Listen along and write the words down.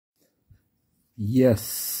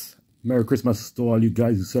Yes, Merry Christmas to all you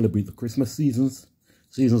guys who celebrate the Christmas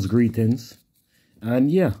season's greetings. And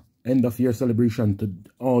yeah, end of year celebration to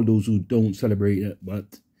all those who don't celebrate it.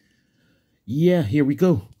 But yeah, here we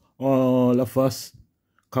go. All of us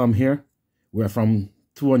come here. We're from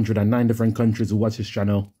 209 different countries who watch this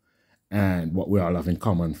channel. And what we all have in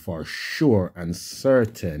common for sure and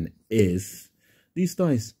certain is these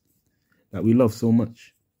toys that we love so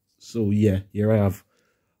much. So yeah, here I have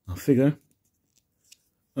a figure.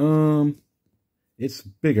 It's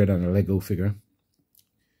bigger than a Lego figure.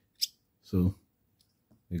 So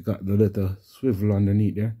we got the little swivel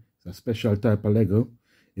underneath there. It's a special type of Lego.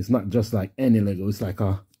 It's not just like any Lego. It's like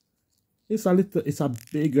it's a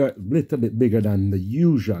little bit bigger than the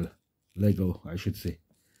usual Lego, I should say.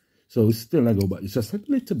 So it's still Lego, but it's just a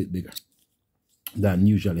little bit bigger than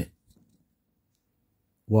usually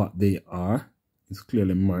what they are. It's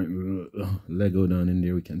clearly marked Lego down in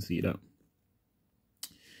there. We can see that.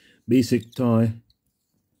 Basic toy.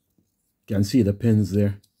 You can see the pins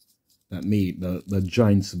there that made the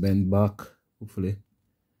joints bend back. Hopefully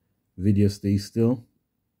video stays still.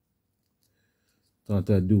 Thought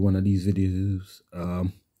I'd do one of these videos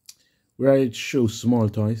where I show small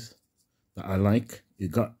toys that I like.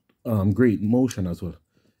 It got great motion as well.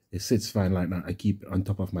 It sits fine like that. I keep it on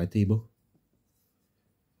top of my table.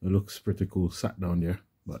 It looks pretty cool sat down there.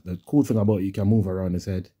 But the cool thing about it, you can move around his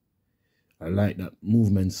head. I like that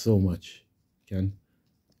movement so much. You can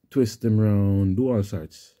twist him around, do all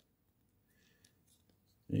sorts.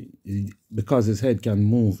 Because his head can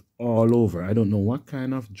move all over. I don't know what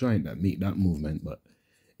kind of joint that make that movement, but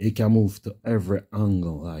it can move to every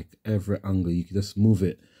angle. Like every angle, you can just move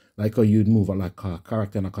it like how you'd move it like a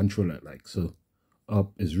character and a controller. Like so,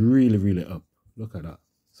 up is really, really up. Look at that.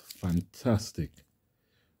 It's fantastic.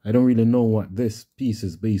 I don't really know what this piece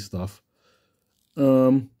is based off.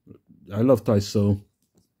 I love toys, so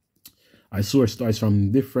I source toys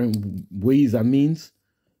from different ways and means.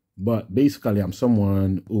 But basically, I'm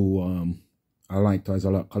someone who I like toys a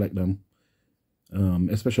lot, collect them,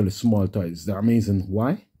 especially small toys. They're amazing.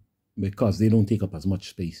 Why? Because they don't take up as much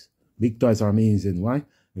space. Big toys are amazing. Why?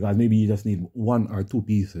 Because maybe you just need one or two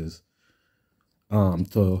pieces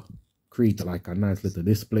to create like a nice little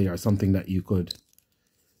display or something that you could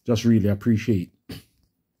just really appreciate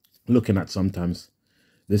looking at sometimes.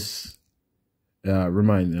 This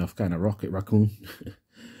reminds me of kind of Rocket Raccoon.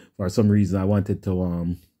 For some reason, I wanted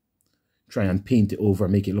to try and paint it over,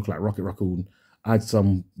 make it look like Rocket Raccoon, add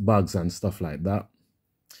some bugs and stuff like that.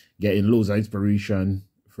 Getting loads of inspiration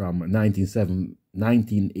from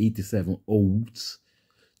 1987 Oats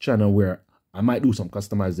channel where I might do some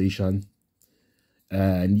customization.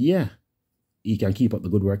 And yeah, you can keep up the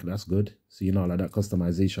good work. That's good. Seeing all of that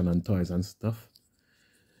customization and toys and stuff.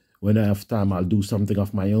 When I have time, I'll do something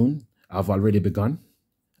of my own. I've already begun,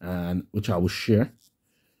 and which I will share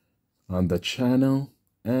on the channel.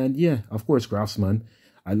 And yeah, of course, Craftsman,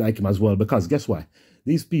 I like him as well because guess what?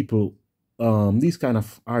 These people, these kind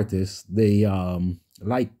of artists, they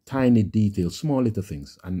like tiny details, small little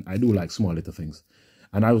things, and I do like small little things.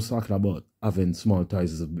 And I was talking about having small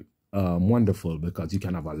toys is wonderful because you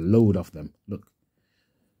can have a load of them. Look,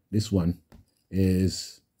 this one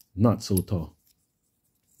is not so tall,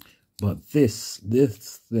 but this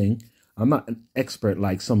thing, I'm not an expert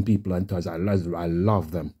like some people on toys. I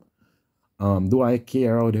love them. Do I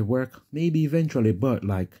care how they work? Maybe eventually, but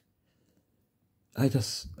like I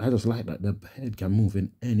just like that the head can move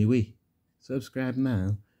in any way. Subscribe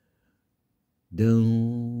now.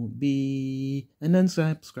 Don't be an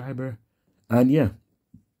unsubscriber. And yeah,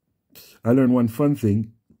 I learned one fun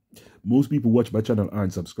thing. Most people watch my channel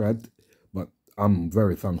aren't subscribed, but I'm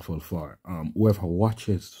very thankful for whoever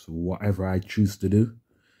watches whatever I choose to do,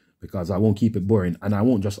 because I won't keep it boring and I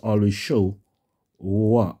won't just always show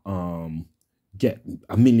what get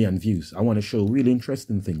a million views. I want to show really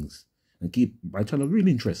interesting things and keep my channel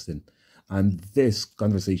really interesting. And this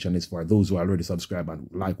conversation is for those who already subscribe and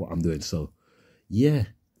like what I'm doing. So yeah,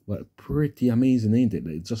 but pretty amazing, ain't it?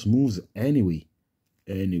 It just moves anyway.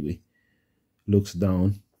 Looks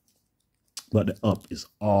down, but the up is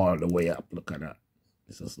all the way up. Look at that.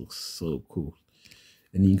 This just looks so cool.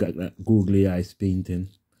 And you got that googly eyes painting.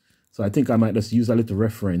 So I think I might just use a little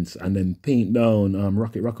reference and then paint down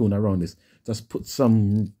Rocket Raccoon around this. Just put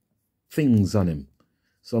some things on him.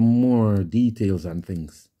 Some more details and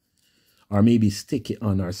things. Or maybe stick it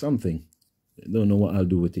on or something. I don't know what I'll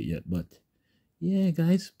do with it yet. But yeah,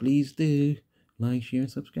 guys, please do like, share, and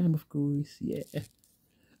subscribe, of course. Yeah.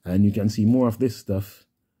 And you can see more of this stuff.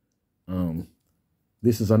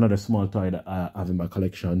 This is another small toy that I have in my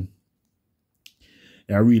collection.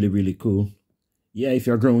 They're really, really cool. yeah, if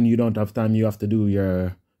you're grown, you don't have time, you have to do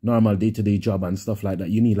your normal day-to-day job and stuff like that.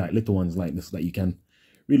 You need like little ones like this that you can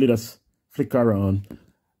really just flick around,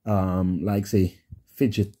 like say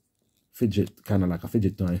fidget, kind of like a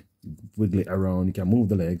fidget toy, wiggle it around. You can move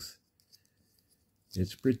the legs.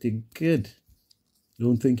 It's pretty good.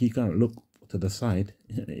 Don't think he can't look to the side.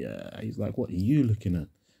 Yeah, he's like, what are you looking at?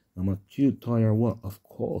 I'm a cute toy or what? Of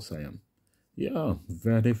course I am. Yeah,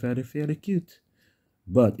 very, very, very cute.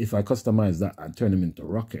 But if I customize that and turn him into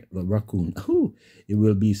Rocket, the raccoon, ooh, it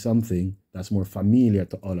will be something that's more familiar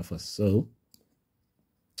to all of us. So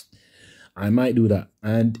I might do that.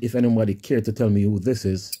 And if anybody care to tell me who this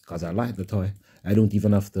is, because I like the toy, I don't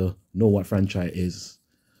even have to know what franchise is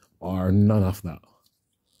or none of that.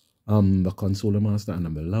 I'm the console master and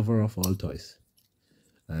I'm a lover of all toys.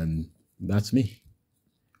 And that's me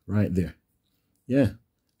right there. Yeah.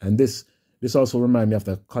 And this also reminds me of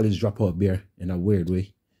the college dropout bear in a weird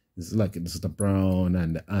way. It's like this is the brown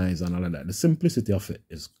and the eyes and all of that. The simplicity of it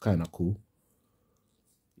is kind of cool.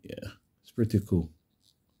 Yeah, it's pretty cool.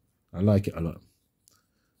 I like it a lot.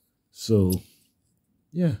 So,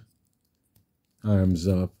 yeah. Arms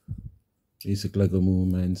up. Basic Lego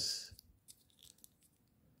movements.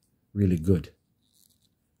 Really good.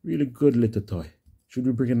 Really good little toy. Should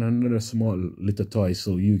we bring in another small little toy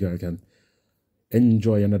so you guys can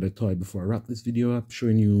enjoy another toy before I wrap this video up,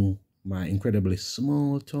 showing you my incredibly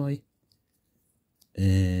small toy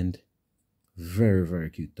and very, very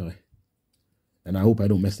cute toy. And I hope I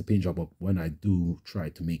don't mess the paint job up when I do try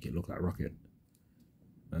to make it look like Rocket.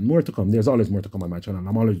 And more to come. There's always more to come on my channel.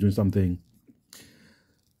 I'm always doing something.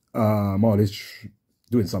 I'm always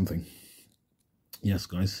doing something. Yes,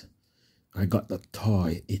 guys. I got the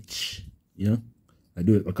toy itch. Yeah. I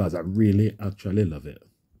do it because I really actually love it.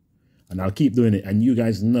 And I'll keep doing it. And you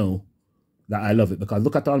guys know that I love it because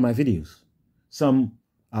look at all my videos. Some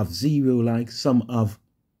have 0 likes, some have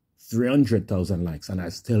 300,000 likes, and I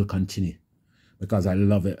still continue because I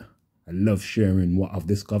love it. I love sharing what I've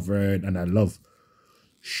discovered, and I love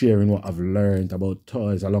sharing what I've learned about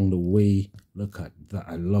toys along the way. Look at that.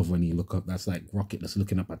 I love when you look up. That's like Rocket that's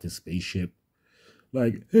looking up at his spaceship.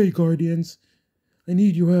 Like, hey, Guardians, I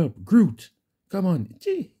need your help. Groot, come on.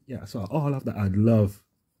 Gee. Yeah, so all of that. I love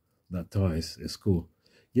that toys. It's cool.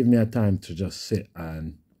 Give me a time to just sit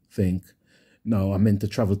and think. No, I meant to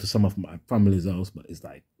travel to some of my family's house, but it's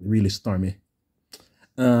like really stormy.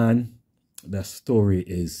 And the story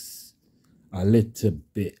is a little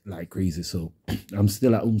bit like crazy. So I'm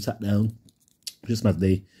still at home, sat down. Christmas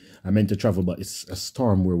Day. I meant to travel, but it's a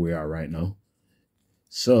storm where we are right now.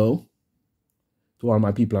 So to all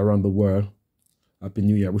my people around the world, Happy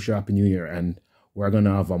New Year. Wish you a Happy New Year. And we're going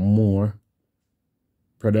to have a more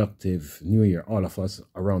productive New Year, all of us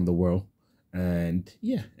around the world. And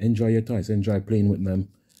yeah, enjoy your toys. Enjoy playing with them.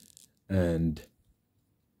 And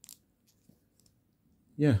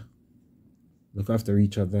yeah, look after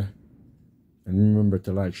each other. And remember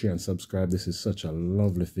to like, share, and subscribe. This is such a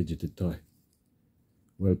lovely fidgeted toy.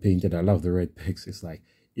 Well painted. I love the red pegs. It's like,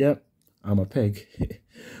 yep, I'm a peg.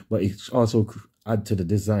 But it's also add to the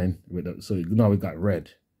design with it. So now we got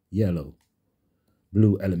red, yellow,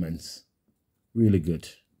 blue elements. Really good.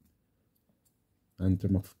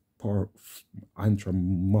 Anthropomorphic.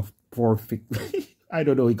 I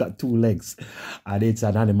don't know, he got 2 legs. And it's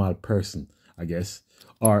an animal person, I guess.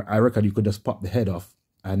 Or I reckon you could just pop the head off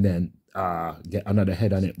and then get another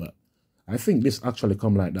head on it. But I think this actually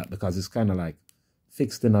come like that because it's kind of like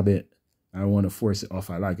fixed in a bit. I don't want to force it off.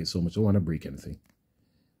 I like it so much. I don't want to break anything.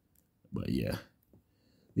 But yeah.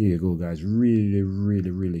 There you go, guys. Really, really,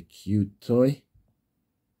 really cute toy.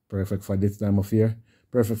 Perfect for this time of year.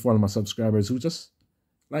 Perfect for all my subscribers who just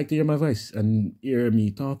like to hear my voice and hear me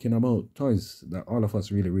talking about toys that all of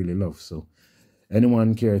us really, really love. So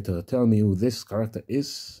anyone care to tell me who this character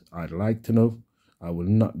is? I'd like to know. I will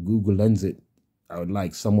not Google Lens it. I would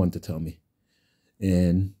like someone to tell me.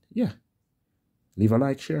 And yeah, leave a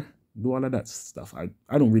like, share, do all of that stuff. I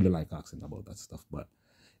don't really like asking about that stuff, but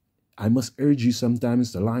I must urge you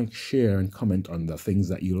sometimes to like, share, and comment on the things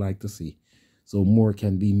that you like to see so more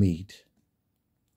can be made.